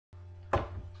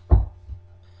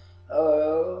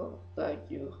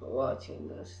you for watching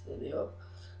this video.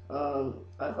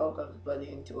 I hope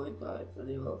everybody enjoyed my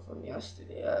video from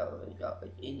yesterday. I already got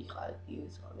like 85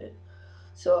 views on it.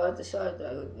 So I decided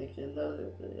I would make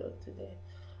another video today.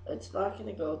 It's not going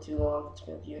to go too long, it's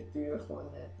going to be a 3 or 4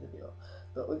 minute video.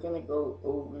 But we're going to go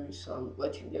over some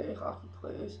legendary hockey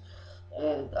players.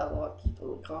 And I want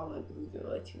people to comment who the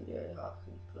legendary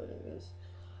hockey player is.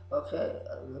 Okay,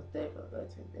 your favorite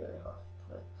legendary hockey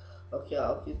player. Okay,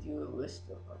 I'll give you a list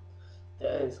of them.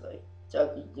 There's like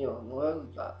Jackie Gilmore,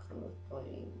 we got from the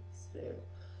Flames there.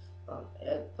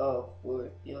 Ed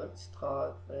Belfort, Felix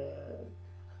Togman,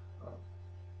 um,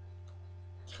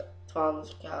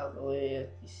 Thomas Cavalier if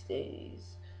he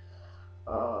stays.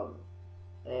 Um,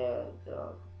 and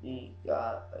we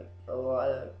got like a lot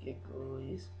of good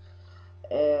goalies.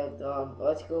 And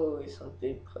let's go over some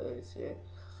big players here.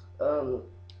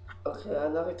 Okay, I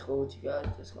never told you guys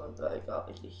this one, but I got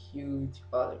like a huge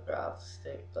autograph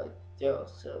stick, like Daryl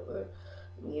Silver,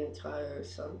 in the entire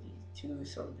 72,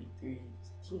 73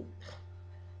 team.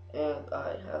 And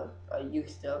I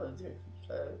used to have a jersey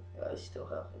card, I still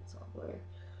have it somewhere.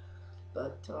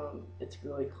 But it's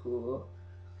really cool.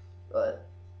 But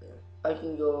I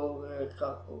can go over a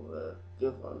couple of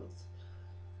good ones.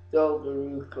 Del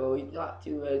Garuco, he's not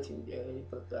too legendary,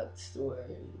 but that story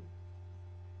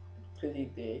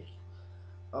pretty big.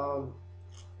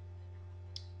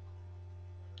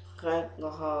 Frank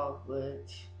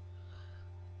Mahovlich,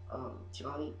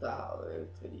 Johnny Bauer,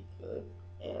 pretty good,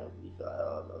 and we got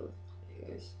all those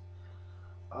players.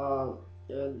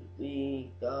 Then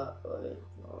we got like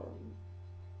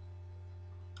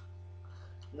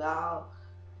now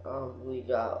we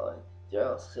got like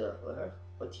Daryl Silver,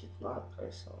 which is my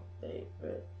personal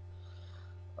favorite.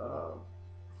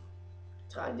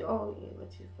 Ty Dolan,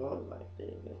 which is one of my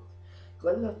favorites.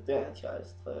 Wasn't a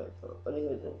franchise player, but when he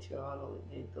was in Toronto,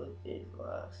 he made those days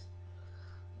last.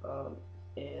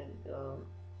 And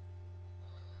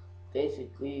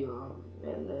basically,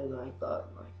 and then I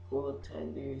got my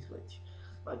goaltenders, which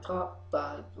my top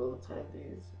 5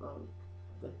 goaltenders,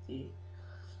 with the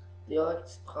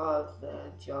Alex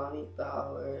Crosman, Johnny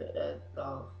Bauer, Ed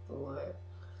Belfort.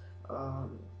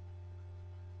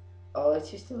 It's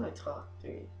just in my top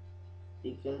 3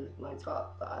 because my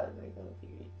top 5 are gonna be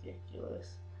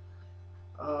ridiculous.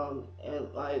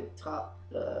 And my top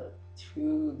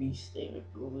 2 least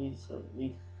favorite goalies in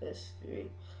league history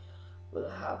would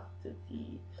have to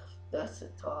be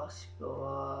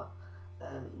Toshikoa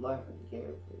and Martin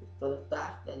Garrett. But the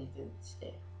fact that he didn't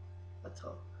stay, that's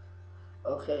all.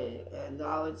 Okay, and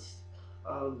now let's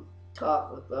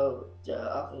talk about the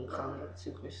up and coming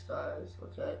superstars.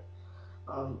 Okay,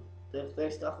 the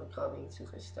first up and coming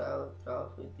superstar would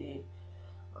probably be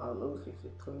Luka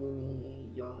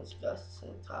Kakuni, Jonas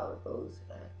Gustafsson, Tyler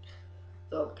Bozak,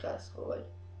 Phil Kessel. Like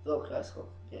Phil Kessel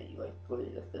can get you like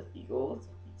 40 to 50 goals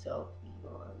if he's healthy. You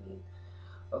know what I mean?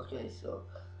 Okay, so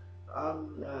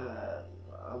I'm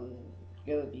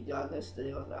gonna be done this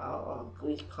video now.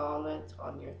 Please comment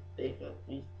on your favorite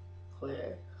Greek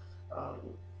player out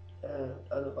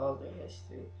of all their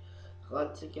history.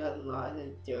 Once again, mine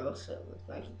is Daryl Silver.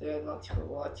 Thank you very much for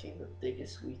watching the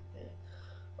biggest week there.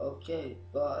 Okay,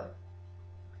 bye.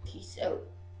 Peace out.